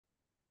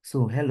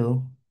So,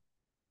 hello,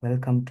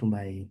 welcome to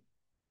my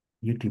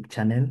YouTube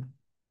channel.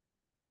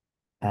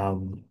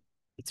 Um,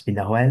 it's been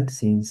a while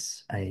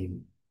since I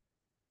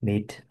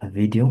made a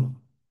video,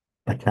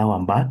 but now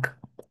I'm back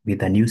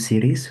with a new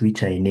series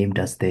which I named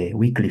as the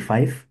Weekly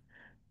Five.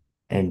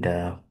 And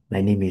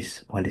my name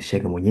is Wale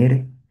Shega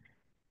Munyere,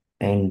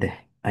 and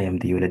I am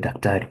the Yule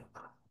Daktari.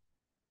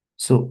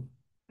 So,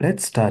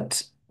 let's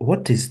start.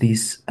 What is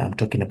this? I'm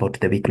talking about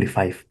the Weekly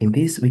Five. In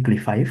this Weekly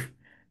Five,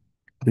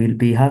 we'll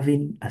be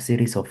having a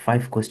series of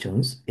 5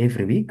 questions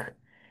every week,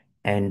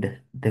 and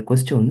the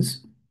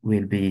questions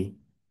will be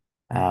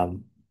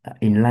um,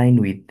 in line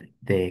with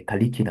the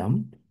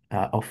curriculum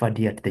offered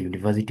here at the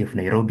University of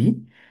Nairobi,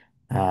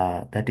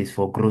 that is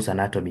for gross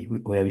anatomy,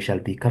 where we shall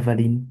be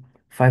covering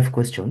 5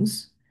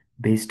 questions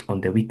based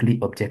on the weekly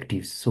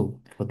objectives. So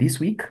for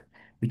this week,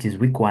 which is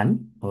week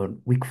 1 or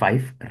week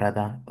 5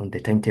 rather on the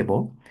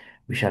timetable,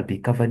 we shall be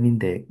covering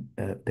the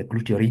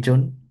gluteal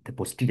region, the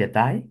posterior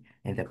thigh,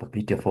 and the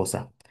popliteal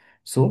fossa.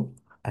 So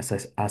as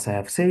I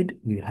have said,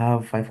 we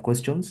have 5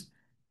 questions.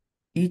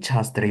 Each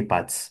has 3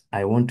 parts.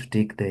 I want to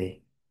take the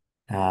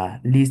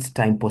least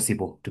time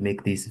possible to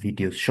make these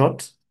videos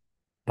short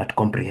but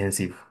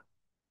comprehensive.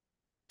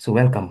 So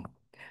welcome.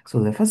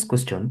 So the first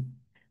question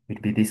will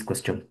be this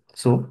question.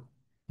 So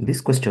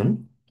this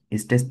question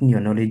is testing your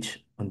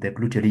knowledge on the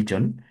gluteal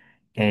region,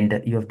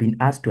 and you have been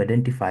asked to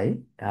identify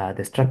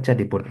the structure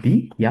labeled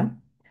B, yeah,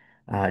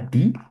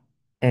 D,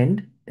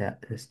 and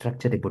the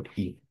structure labeled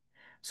E.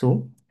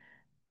 So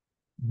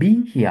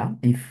B here,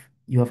 if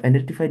you have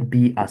identified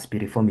B as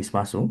piriformis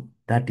muscle,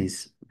 that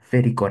is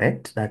very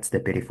correct. That's the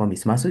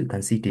piriformis muscle. You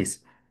can see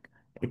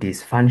it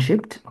is fan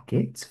shaped.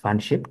 Okay, it's fan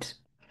shaped,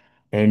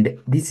 and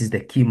this is the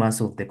key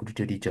muscle of the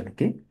gluteal region.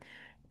 Okay,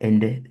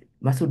 and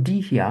muscle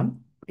D here,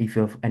 if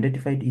you have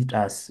identified it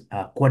as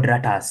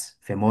quadratus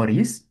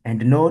femoris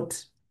and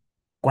not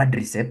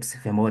quadriceps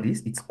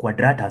femoris, it's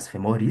quadratus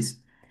femoris.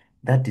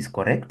 That is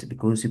correct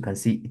because you can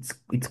see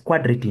it's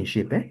quadrate in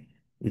shape.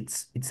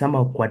 It's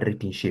somehow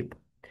quadrate in shape.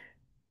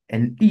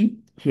 And E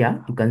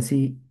here, you can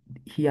see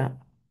here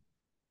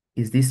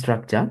is this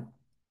structure,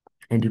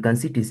 and you can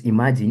see it is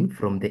emerging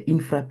from the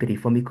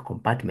infrapiriformic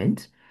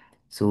compartment.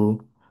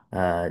 So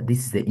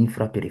this is the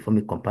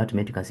infrapiriformic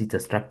compartment. You can see it's a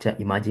structure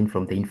emerging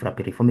from the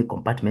infrapiriformic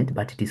compartment,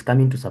 but it is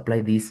coming to supply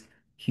this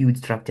huge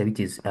structure, which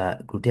is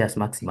gluteus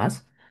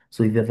maximus.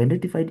 So if you have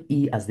identified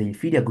E as the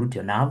inferior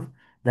gluteal nerve,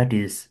 that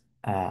is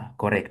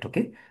correct,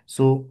 okay?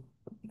 So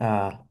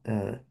uh,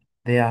 uh,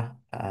 there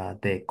are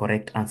the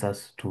correct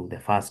answers to the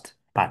first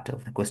part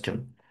of the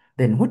question.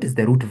 Then what is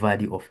the root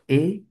value of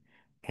A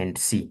and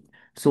C?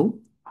 So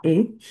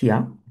A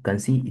here, you can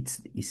see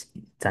it's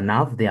a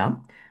nerve there,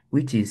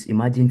 which is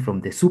emerging from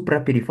the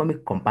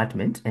suprapiriformic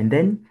compartment, and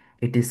then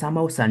it is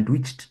somehow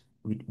sandwiched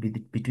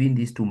between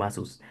these two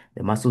muscles,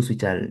 the muscles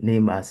which are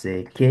named as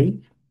K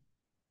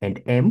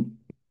and M.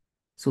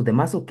 So the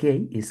muscle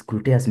K is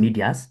gluteus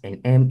medius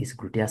and M is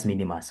gluteus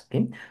minimus.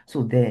 Okay.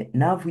 So the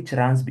nerve which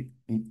runs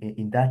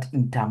in that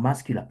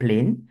intermuscular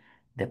plane,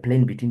 the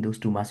plane between those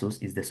two muscles,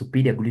 is the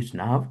superior gluteal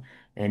nerve,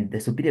 and the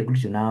superior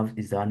gluteal nerve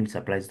is the one which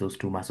supplies those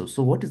two muscles.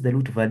 So what is the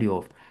root value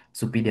of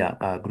superior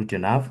gluteal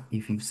nerve?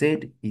 If you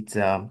said it's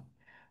L4,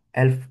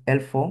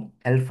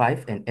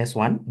 L5, and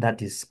S1,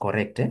 that is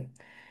correct.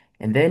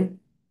 And then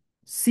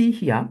C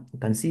here, you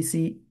can see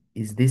C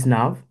is this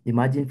nerve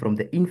emerging from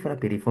the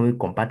infrapiriformic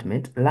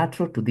compartment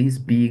lateral to this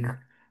big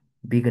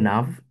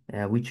nerve,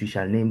 which we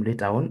shall name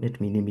later on.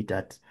 Let me name it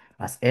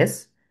as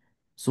S.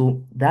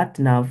 So that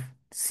nerve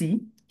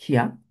C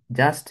here,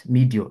 just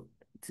medial,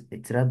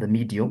 it's rather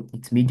medial,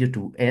 it's medial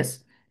to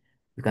S.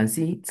 You can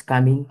see it's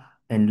coming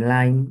and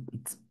lying,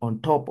 it's on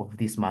top of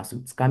this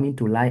muscle. It's coming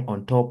to lie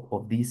on top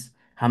of this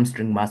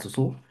hamstring muscle.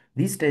 So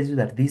this tells you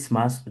that this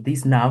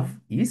nerve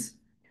is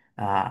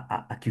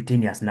a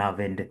cutaneous nerve,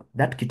 and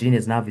that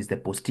cutaneous nerve is the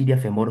posterior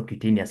femoral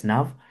cutaneous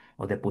nerve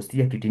or the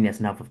posterior cutaneous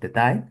nerve of the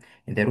thigh,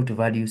 and the root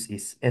values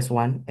is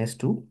S1,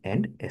 S2,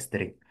 and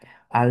S3.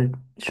 I'll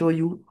show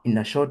you in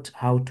a short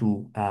how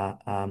to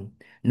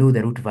know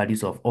the root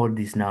values of all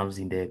these nerves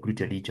in the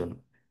gluteal region.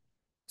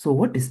 So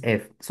what is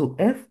F? So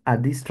F are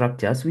these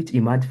structures which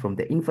emerge from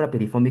the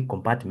infrapiriformic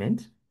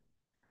compartment.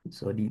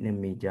 So let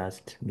me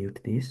just mute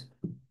this.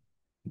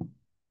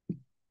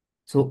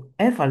 So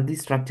F are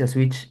these structures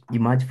which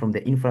emerge from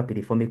the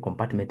infrapiriformic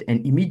compartment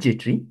and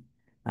immediately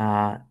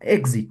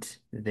exit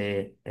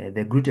the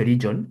gluteal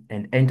region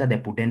and enter the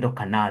pudendal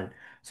canal.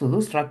 So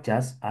those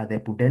structures are the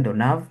pudendal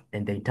nerve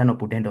and the internal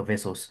pudendal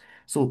vessels.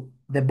 So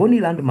the bony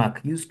landmark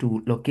used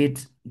to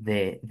locate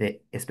the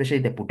especially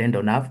the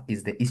pudendal nerve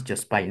is the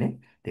isthiospine,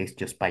 the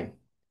isthiospine.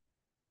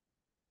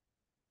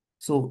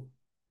 So,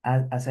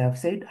 as I have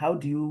said, how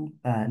do you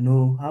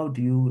know? How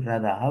do you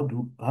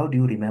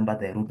remember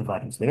the root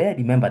values? The way I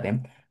remember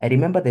them, I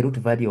remember the root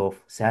value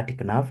of sciatic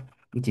nerve,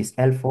 which is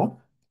L4,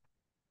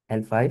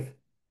 L5,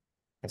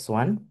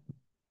 S1,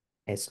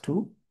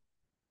 S2,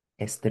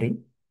 S3.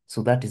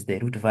 So that is the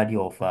root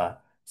value of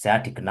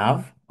sciatic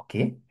nerve.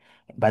 Okay,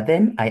 but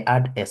then I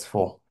add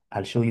S4.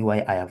 I'll show you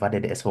why I have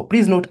added S4.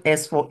 Please note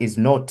S4 is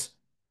not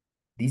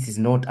this is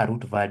not a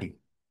root value.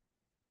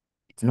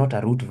 It's not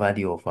a root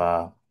value of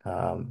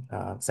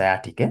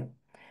sciatic, eh?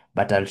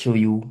 But I'll show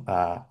you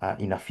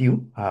in a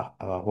few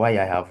why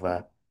I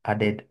have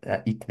added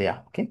it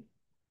there, okay?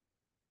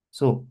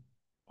 So,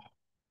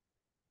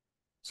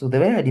 so the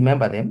way I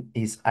remember them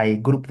is I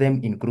group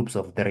them in groups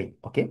of three,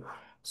 okay?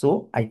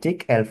 So I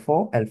take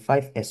L4,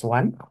 L5,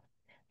 S1,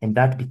 and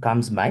that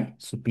becomes my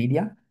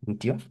superior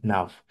gluteal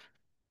nerve.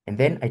 And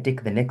then I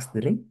take the next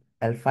three,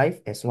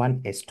 L5,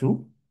 S1,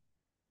 S2,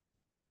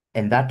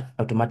 and that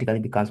automatically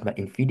becomes my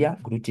inferior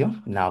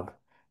gluteal nerve.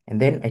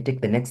 And then I take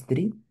the next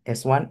three,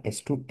 S1,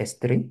 S2,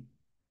 S3,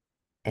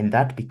 and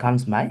that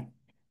becomes my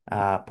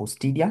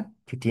posterior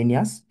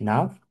cutaneous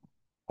nerve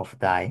of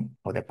thigh,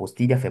 or the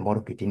posterior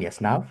femoral cutaneous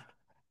nerve.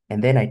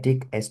 And then I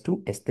take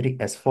S2, S3,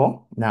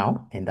 S4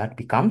 now, and that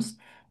becomes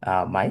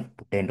my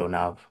pudendal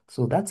nerve.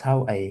 So that's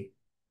how I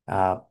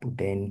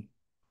pudendal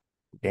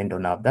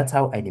nerve. That's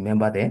how I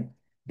remember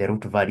the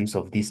root values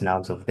of these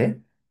nerves of the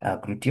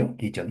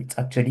gluteal region. It's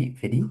actually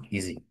very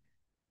easy.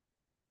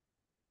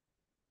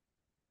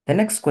 The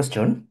next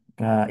question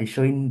is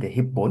showing the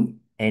hip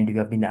bone, and you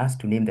have been asked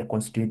to name the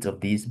constituents of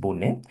this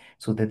bone. Eh?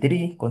 So the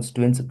three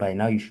constituents, by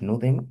now you should know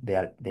them. They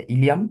are the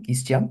ilium,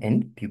 ischium,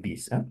 and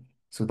pubis.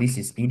 So this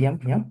is ilium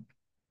here.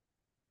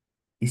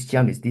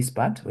 Ischium is this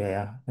part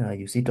where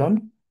you sit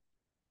on,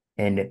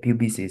 and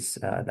pubis is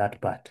that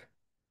part.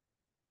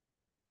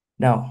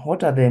 Now,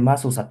 what are the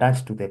muscles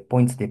attached to the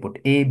points they put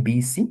A,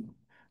 B, C?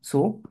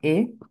 So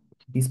A,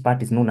 this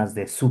part is known as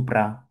the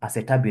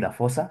supraacetabular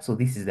fossa. So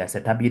this is the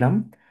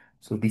acetabulum.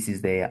 So this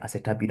is the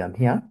acetabulum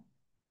here.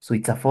 So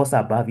it's a fossa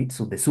above it.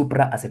 So the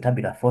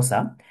supraacetabular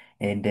fossa.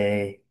 And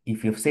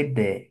if you've said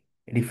the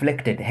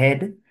reflected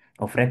head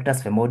of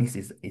rectus femoris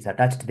is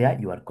attached there,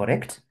 you are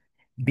correct.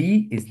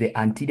 B is the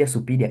anterior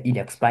superior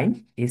iliac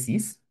spine,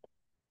 ACIS.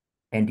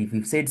 And if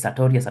you've said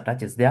sartorius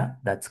attaches there,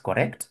 that's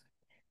correct.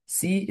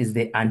 C is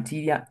the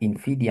anterior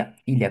inferior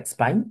iliac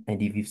spine.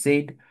 And if you've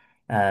said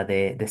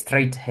the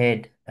straight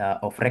head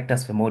of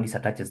rectus femoris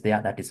attaches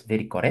there, that is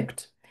very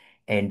correct.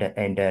 And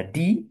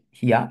D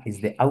here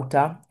is the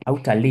outer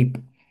lip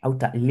of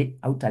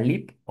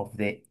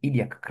the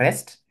iliac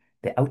crest,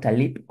 the outer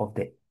lip of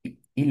the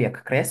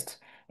iliac crest,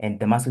 and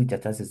the muscle which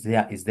attaches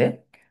there is the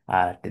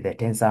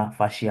tensor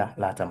fascia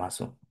lata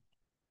muscle.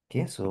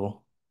 Okay,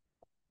 so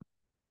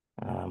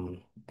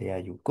there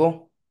you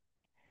go.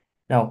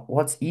 Now,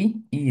 what's E?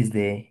 E is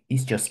the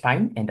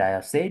ischiospine, and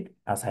as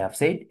I have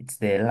said, it's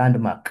the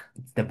landmark.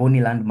 It's the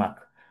bony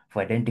landmark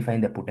for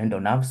identifying the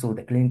pudendal nerve. So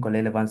the clinical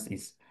relevance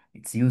is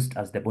it's used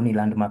as the bony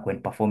landmark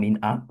when performing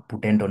a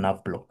pudendal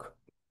nerve block.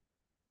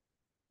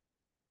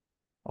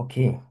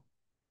 Okay.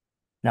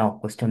 Now,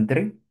 question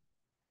 3.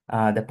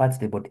 The parts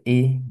they got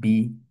A,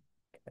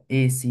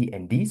 C,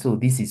 and D. So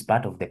this is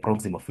part of the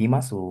proximal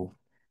femur. So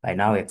I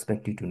now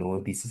expect you to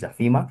know this is a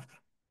femur.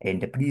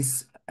 And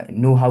please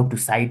know how to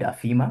side a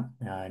femur.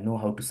 Know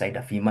how to side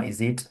a femur. Is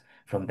it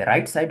from the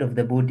right side of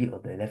the body or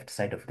the left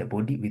side of the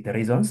body with the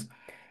reasons?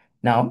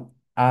 Now,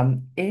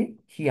 A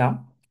here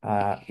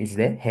is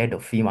the head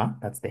of femur.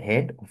 That's the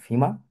head of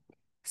femur.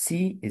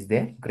 C is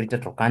the greater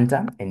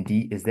trochanter, and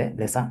D is the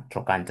lesser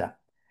trochanter.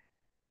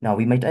 Now,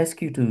 we might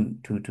ask you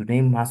to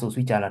name muscles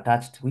which are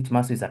attached, which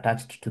muscle is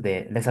attached to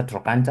the lesser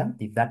trochanter.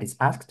 If that is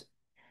asked,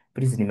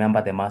 please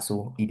remember the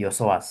muscle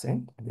iliopsoas.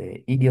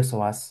 The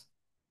iliopsoas.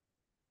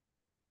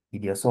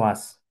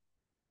 Iliopsoas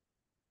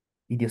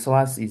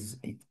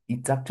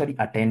it's actually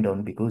a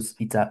tendon because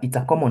it's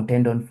a common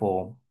tendon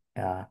for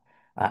uh,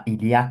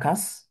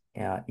 iliacus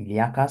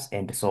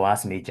and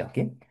psoas major.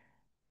 Okay,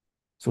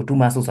 so two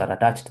muscles are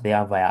attached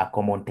there via a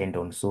common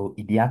tendon. So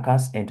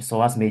iliacus and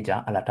psoas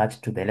major are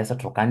attached to the lesser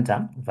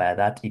trochanter via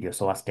that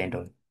iliopsoas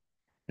tendon.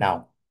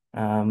 Now,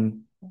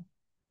 um,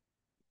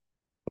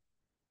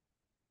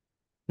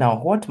 Now,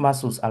 what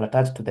muscles are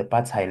attached to the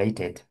parts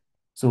highlighted?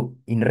 So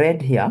in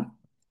red here,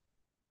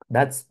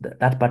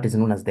 that part is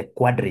known as the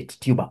quadrate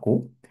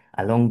tubercle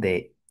along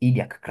the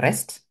iliac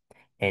crest,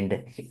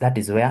 and that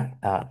is where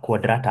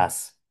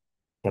quadratus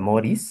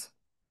femoris.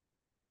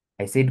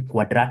 I said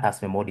quadratus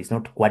femoris,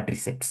 not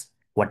quadriceps.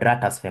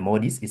 Quadratus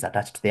femoris is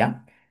attached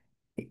there.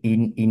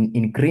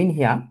 In green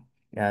here,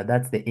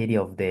 that's the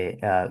area of the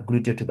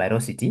gluteal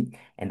tuberosity,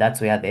 and that's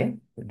where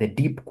the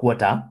deep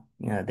quarter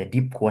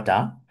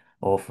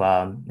of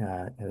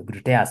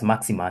gluteus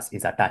maximus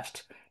is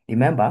attached.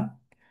 Remember,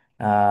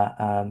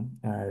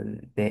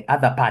 the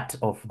other part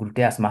of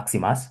gluteus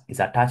maximus is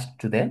attached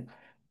to the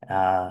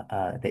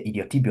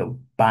iliotibial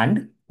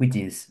band, which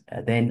is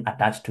then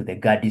attached to the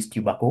Gardis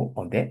tubercle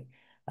on the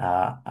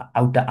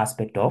outer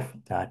aspect of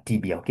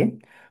tibia. Okay,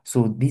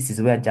 so this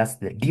is where just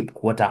the deep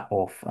quarter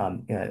of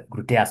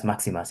gluteus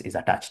maximus is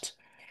attached.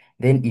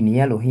 Then in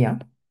yellow here,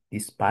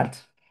 this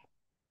part,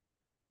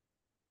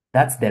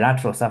 that's the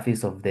lateral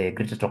surface of the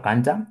greater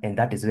trochanter, and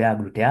that is where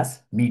gluteus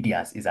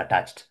medius is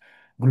attached.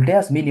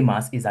 Gluteus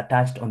minimus is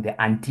attached on the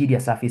anterior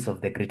surface of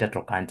the greater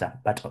trochanter,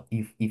 but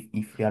if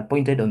you are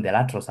pointed on the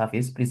lateral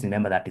surface, please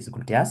remember that is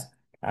gluteus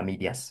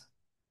medius.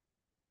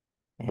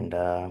 And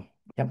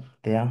yep,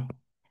 there.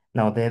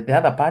 Now the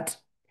other part,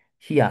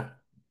 here,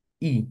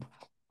 E,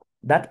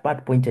 that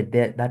part pointed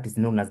there, that is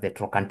known as the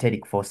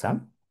trochanteric fossa.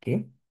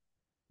 Okay,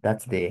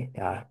 that's the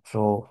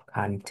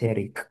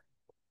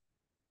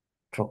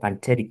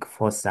trochanteric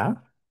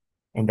fossa.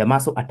 And the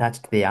muscle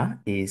attached there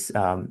is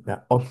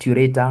the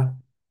obturator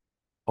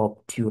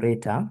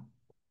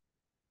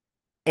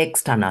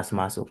externus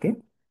muscle, okay?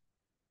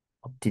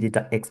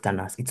 Obturator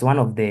externus. It's one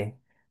of the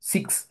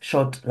 6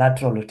 short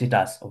lateral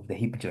rotators of the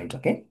hip joint,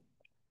 okay?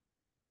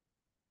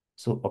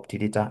 So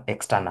obturator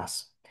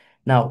externus.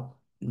 Now,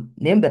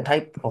 name the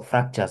type of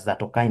fractures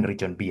that occur in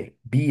region B.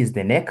 B is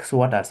the neck. So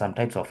what are some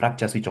types of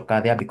fractures which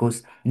occur there?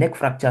 Because neck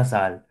fractures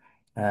are,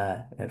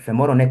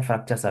 femoral neck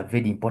fractures are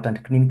very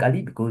important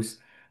clinically because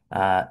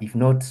if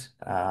not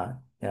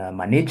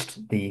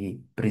managed, they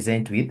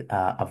present with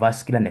a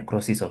vascular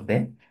necrosis of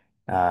the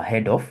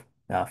head of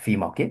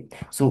femur, okay?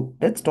 So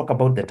let's talk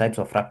about the types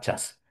of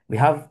fractures. We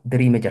have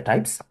 3 major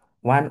types.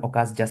 One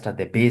occurs just at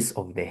the base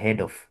of the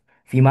head of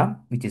femur,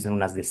 which is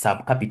known as the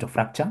subcapital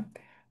fracture.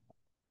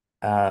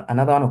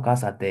 Another one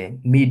occurs at the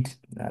mid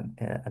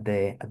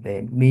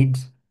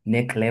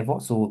neck level,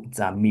 so it's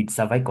a mid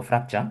cervical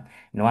fracture.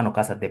 And one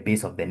occurs at the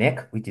base of the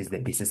neck, which is the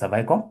base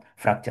cervical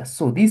fracture.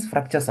 So these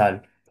fractures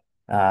are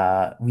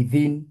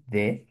within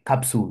the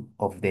capsule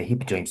of the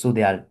hip joint, so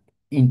they are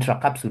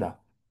intracapsular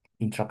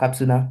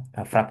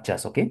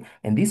fractures. Okay,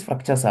 and these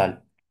fractures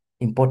are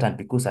important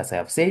because, as I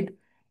have said,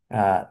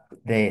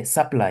 the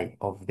supply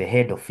of the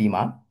head of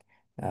femur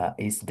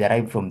is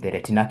derived from the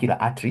retinacular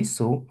arteries.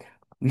 So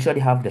we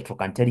usually have the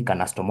trochanteric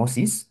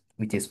anastomosis,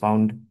 which is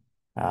found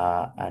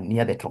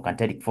near the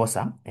trochanteric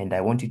fossa. And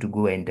I want you to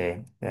go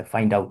and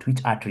find out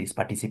which arteries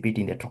participate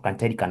in the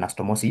trochanteric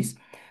anastomosis.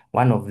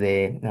 One of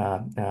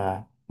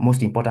the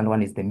most important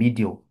one is the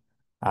medial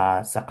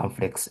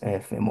circumflex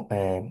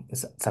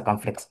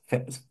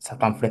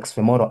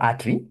femoral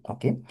artery.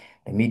 Okay,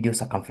 the medial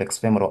circumflex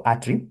femoral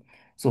artery.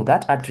 So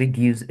that artery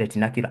gives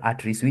retinacular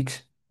arteries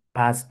which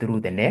pass through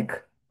the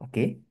neck.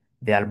 Okay,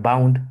 they are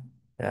bound.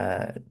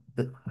 Uh,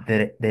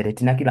 the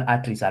retinacular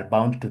arteries are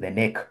bound to the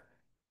neck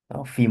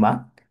of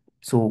femur.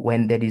 So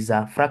when there is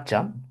a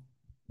fracture,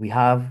 we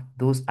have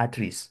those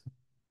arteries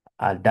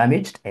are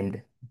damaged,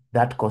 and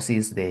that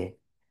causes the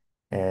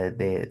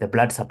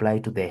blood supply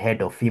to the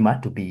head of femur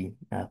to be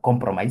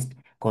compromised,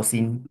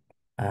 causing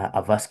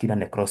a vascular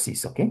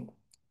necrosis.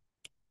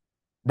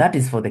 That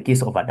is for the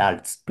case of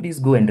adults. Please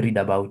go and read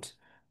about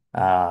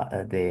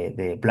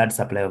the blood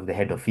supply of the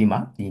head of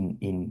femur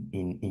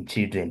in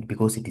children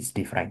because it is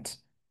different.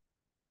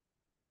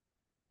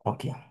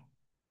 Okay.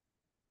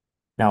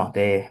 Now,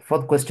 the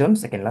fourth question,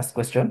 second last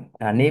question,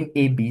 name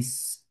A, B,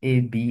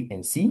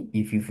 and C.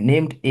 If you've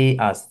named A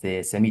as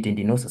the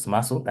semitendinosus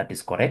muscle, that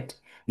is correct.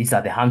 These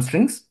are the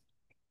hamstrings.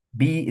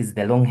 B is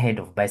the long head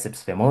of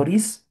biceps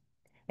femoris,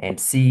 and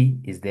C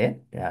is the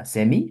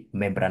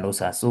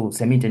semimembranosus. So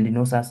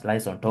semitendinosus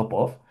lies on top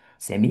of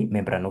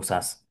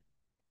semimembranosus.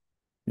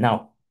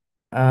 Now,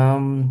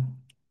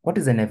 what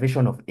is the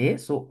innervation of A?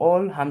 So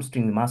all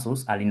hamstring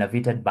muscles are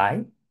innervated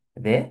by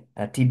the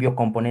tibial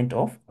component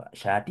of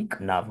sciatic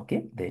nerve,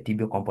 okay? The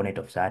tibial component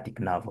of sciatic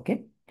nerve,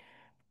 okay?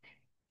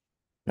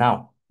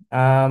 Now,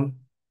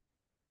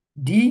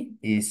 D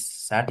is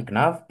sciatic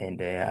nerve,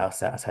 and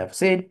as I've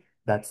said,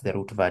 that's the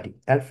root value.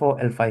 L4,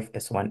 L5,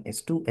 S1,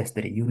 S2,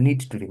 S3. You need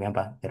to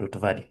remember the root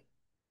value.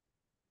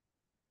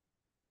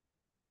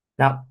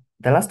 Now,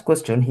 the last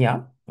question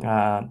here,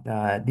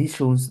 this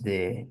shows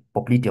the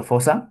popliteal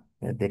fossa,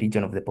 the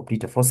region of the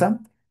popliteal fossa.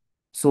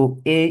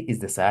 So A is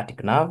the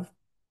sciatic nerve,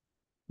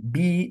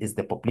 B is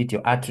the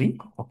popliteal artery,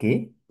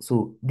 okay?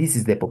 So this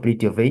is the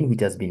popliteal vein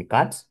which has been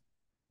cut.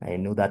 I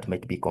know that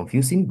might be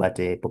confusing, but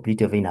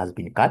popliteal vein has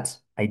been cut.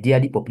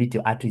 Ideally,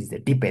 popliteal artery is the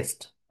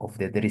deepest of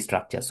the three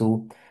structures.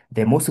 So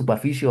the most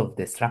superficial of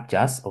the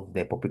structures of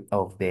the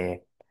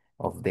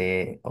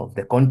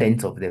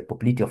contents of the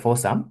popliteal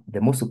fossa,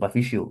 the most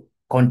superficial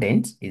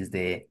content is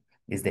the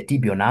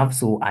tibial nerve.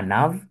 So a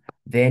nerve,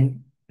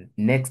 then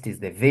next is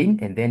the vein,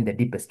 and then the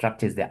deepest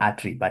structure is the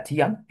artery. But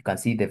here you can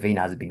see the vein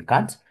has been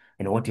cut,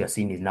 and what you're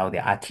seeing is now the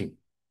artery.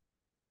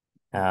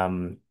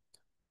 Um,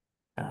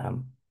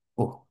 um,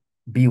 oh,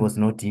 B was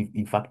not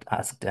in fact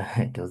asked.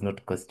 It was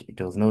not it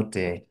was not.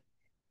 We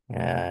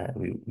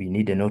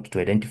need a note to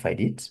identify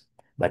it,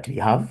 but we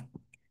have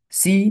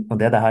C. On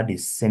the other hand,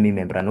 is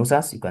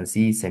semimembranosus. You can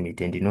see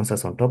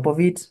semitendinosus on top of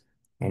it,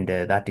 and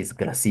that is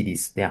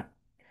gracidis there.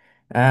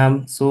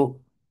 So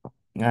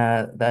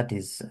that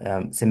is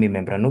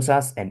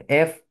semimembranosus, and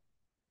F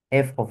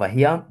over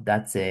here,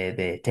 that's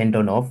the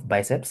tendon of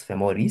biceps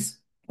femoris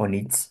on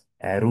its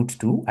root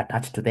 2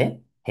 attached to the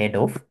head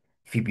of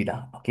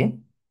fibula. Okay.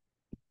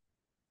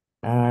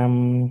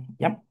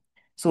 Yeah.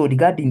 So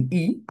regarding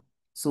E,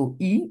 so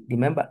E,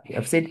 remember,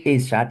 I've said A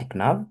is sciatic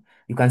nerve.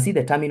 You can see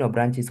the terminal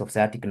branches of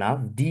sciatic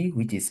nerve. D,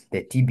 which is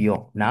the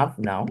tibial nerve.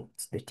 Now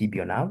it's the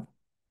tibial nerve,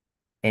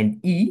 and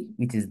E,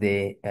 which is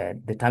the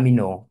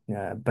terminal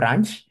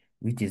branch,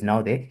 which is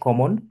now the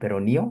common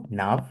peroneal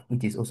nerve,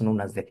 which is also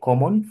known as the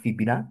common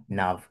fibular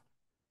nerve.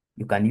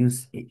 You can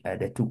use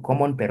the two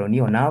common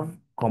peroneal nerve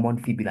common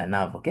fibular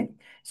nerve, okay?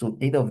 So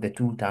either of the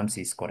two terms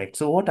is correct.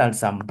 So what are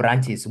some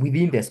branches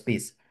within the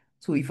space?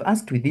 So if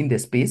asked within the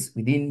space,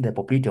 within the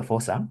popliteal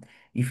fossa,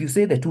 if you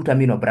say the two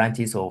terminal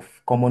branches of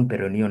common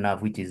peroneal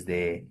nerve, which is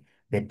the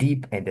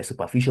deep and the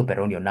superficial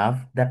peroneal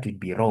nerve, that would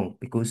be wrong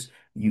because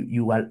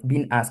you are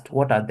being asked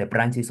what are the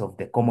branches of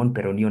the common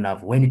peroneal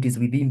nerve when it is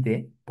within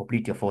the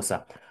popliteal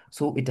fossa.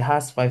 So it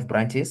has 5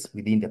 branches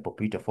within the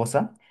popliteal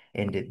fossa,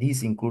 and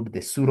these include the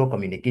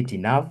surocommunicating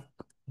nerve,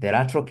 the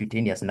lateral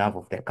cutaneous nerve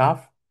of the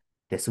calf,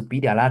 the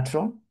superior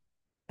lateral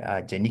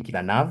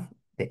genicular nerve,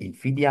 the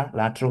inferior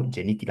lateral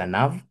genicular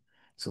nerve.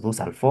 So those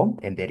are 4,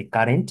 and the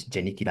recurrent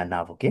genicular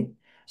nerve, okay?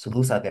 So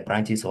those are the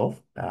branches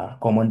of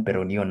common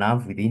peroneal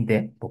nerve within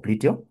the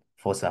popliteal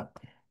fossa.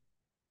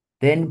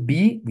 Then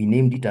B, we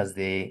named it as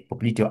the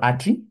popliteal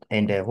artery.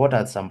 And what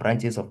are some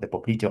branches of the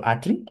popliteal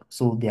artery?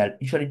 So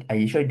I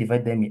usually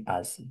divide them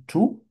as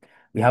 2.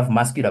 We have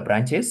muscular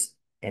branches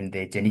and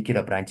the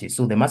genicular branches.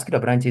 So the muscular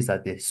branches are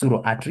the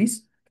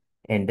pseudo-arteries,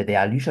 and they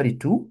are usually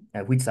 2,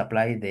 which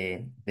supply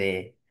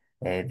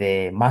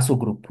the muscle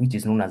group, which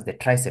is known as the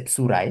triceps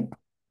surae.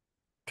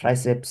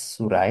 Triceps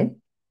surae.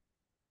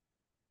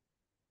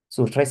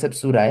 So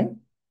triceps surae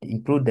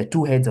include the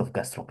 2 heads of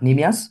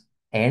gastrocnemius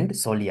and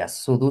soleus.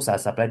 So those are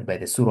supplied by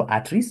the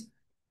pseudo-arteries.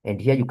 And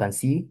here you can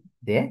see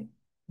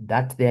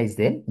that there is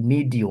the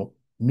medial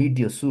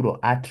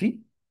pseudo-artery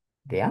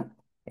there.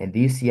 And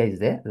this here is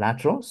the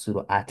lateral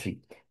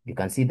pseudo-artery. You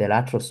can see the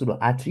lateral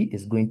pseudo-artery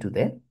is going to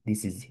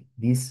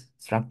this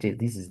structure.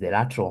 This is the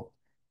lateral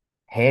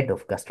head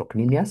of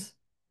gastrocnemius.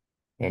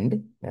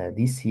 And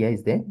this here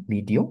is the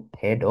medial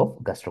head of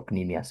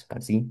gastrocnemius. You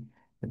can see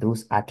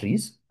those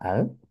arteries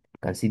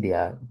you can see they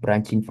are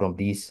branching from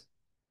this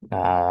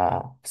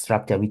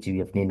structure, which we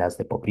have named as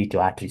the popliteal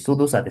artery. So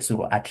those are the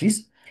pseudo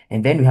arteries.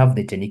 And then we have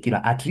the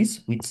genicular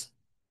arteries, which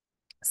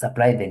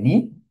supply the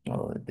knee,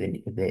 or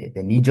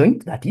the knee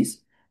joint, that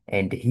is.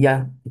 And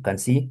here you can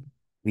see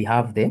we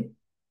have the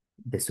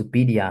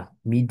superior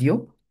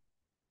medial,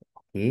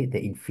 okay,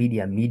 the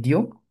inferior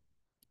medial.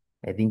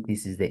 I think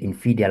this is the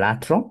inferior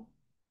lateral.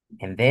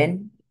 And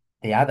then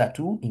the other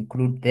 2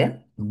 include the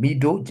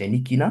middle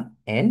genicular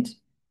and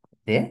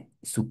the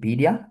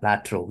superior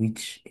lateral,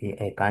 which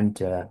I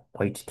can't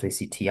quite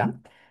trace it here.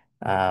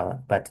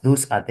 But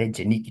those are the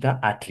genicular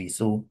arteries.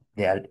 So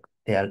they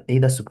are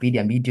either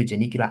superior medial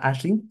genicular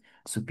artery,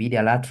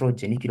 superior lateral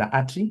genicular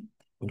artery,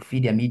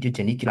 inferior medial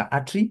genicular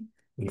artery,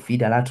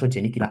 inferior lateral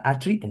genicular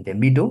artery, and the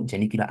middle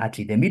genicular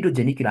artery. The middle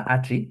genicular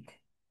artery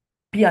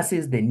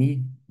pierces the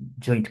knee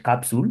joint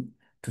capsule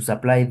to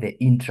supply the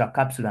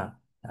intracapsular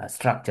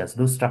structures,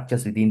 those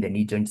structures within the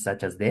knee joint,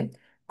 such as the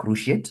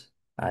cruciate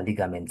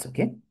ligaments,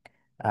 okay?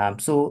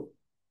 So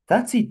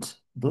that's it.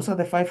 Those are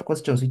the 5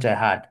 questions which I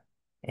had.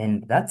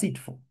 And that's it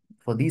for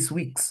this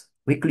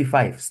weekly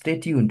 5. Stay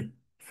tuned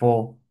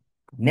for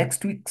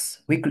next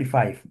week's weekly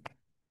 5.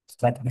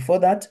 But before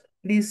that,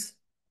 please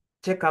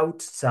check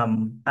out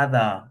some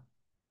other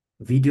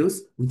videos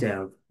which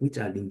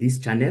are in this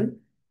channel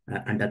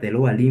under the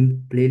lower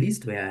limb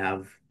playlist, where I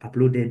have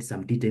uploaded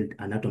some detailed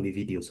anatomy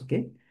videos,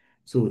 okay?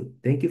 So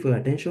thank you for your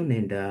attention,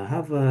 and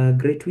have a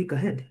great week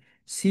ahead.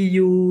 See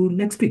you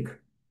next week.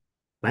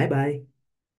 Bye bye.